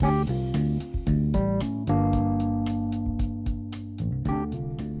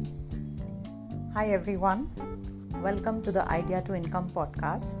Hi everyone, welcome to the Idea to Income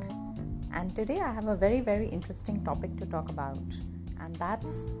podcast. And today I have a very interesting topic to talk about, and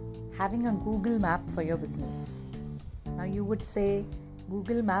that's having a Google map for your business. Now you would say,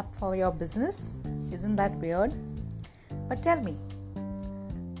 Google map for your business? Isn't that weird? But tell me,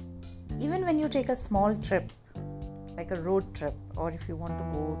 even when you take a small trip, like a road trip, or if you want to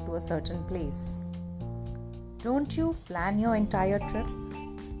go to a certain place, don't you plan your entire trip?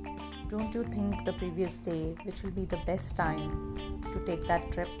 Don't you think the previous day which will be the best time to take that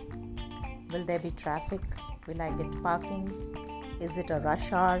trip? Will there be traffic? Will I get parking? Is it a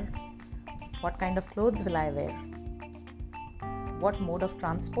rush hour? What kind of clothes will I wear? What mode of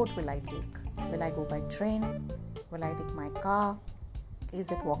transport will I take? Will I go by train? Will I take my car?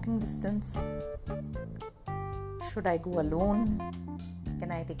 Is it walking distance? Should I go alone? Can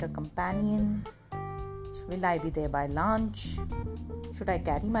I take a companion? Will I be there by lunch? Should I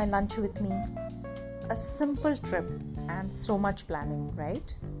carry my lunch with me? A simple trip and so much planning,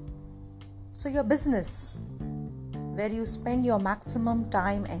 right? So your business, where you spend your maximum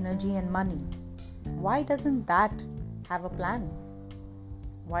time, energy and money, why doesn't that have a plan?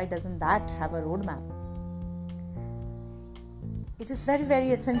 Why doesn't that have a roadmap? It is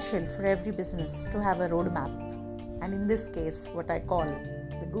very essential for every business to have a roadmap, and in this case, what I call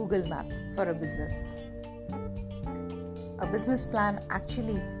the Google map for a business. A business plan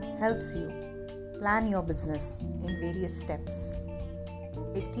actually helps you plan your business in various steps.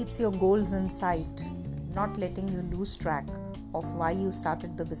 It keeps your goals in sight, not letting you lose track of why you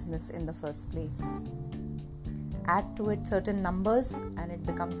started the business in the first place. Add to it certain numbers and it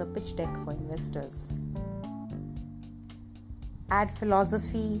becomes a pitch deck for investors. Add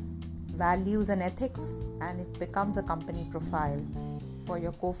philosophy, values and ethics and it becomes a company profile for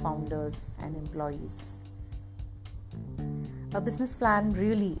your co-founders and employees. A business plan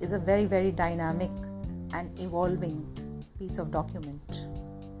really is a very dynamic and evolving piece of document.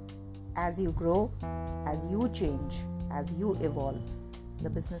 As you grow, as you change, as you evolve, the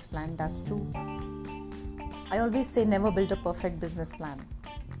business plan does too. I always say never build a perfect business plan.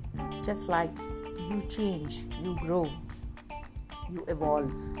 Just like you change, you grow, you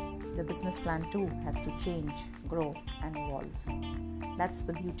evolve, the business plan too has to change, grow and evolve. That's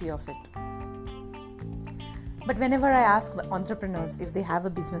the beauty of it. But whenever I ask entrepreneurs if they have a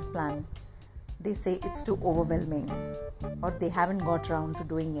business plan, they say it's too overwhelming or they haven't got around to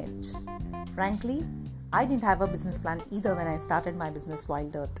doing it. Frankly, I didn't have a business plan either when I started my business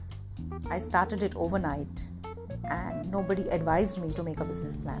Wild Earth. I started it overnight and nobody advised me to make a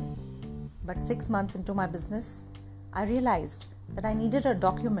business plan. But 6 months into my business, I realized that I needed a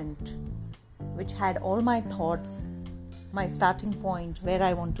document which had all my thoughts, my starting point, where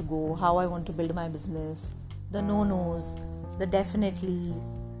I want to go, how I want to build my business, the no-nos, the definitely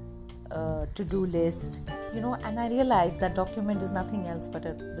to-do list, and I realized that document is nothing else but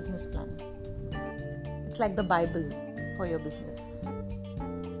a business plan. It's like the Bible for your business.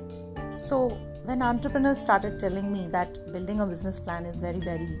 So when entrepreneurs started telling me that building a business plan is very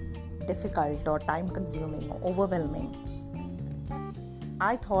difficult or time-consuming or overwhelming,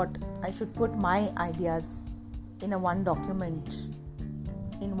 I thought I should put my ideas in one document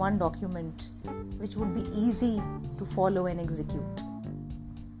which would be easy to follow and execute.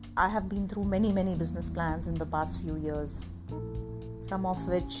 I have been through many business plans in the past few years, some of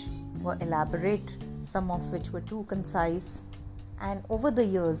which were elaborate, some of which were too concise, and over the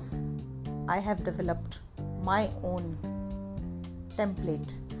years, I have developed my own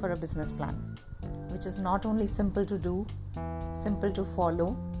template for a business plan, which is not only simple to do, simple to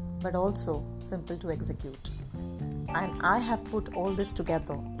follow, but also simple to execute. And I have put all this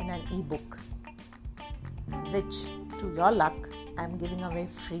together in an ebook, which, to your luck, I am giving away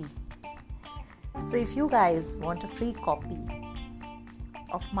free. So if you guys want a free copy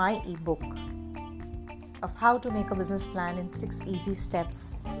of my ebook of how to make a business plan in 6 easy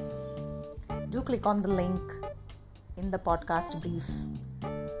steps, do click on the link in the podcast brief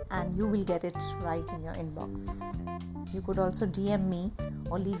and you will get it right in your inbox. You could also DM me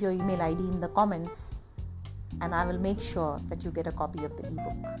or leave your email ID in the comments and I will make sure that you get a copy of the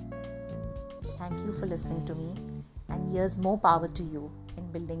ebook. Thank you for listening to me, and here's more power to you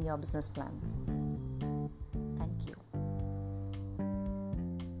in building your business plan.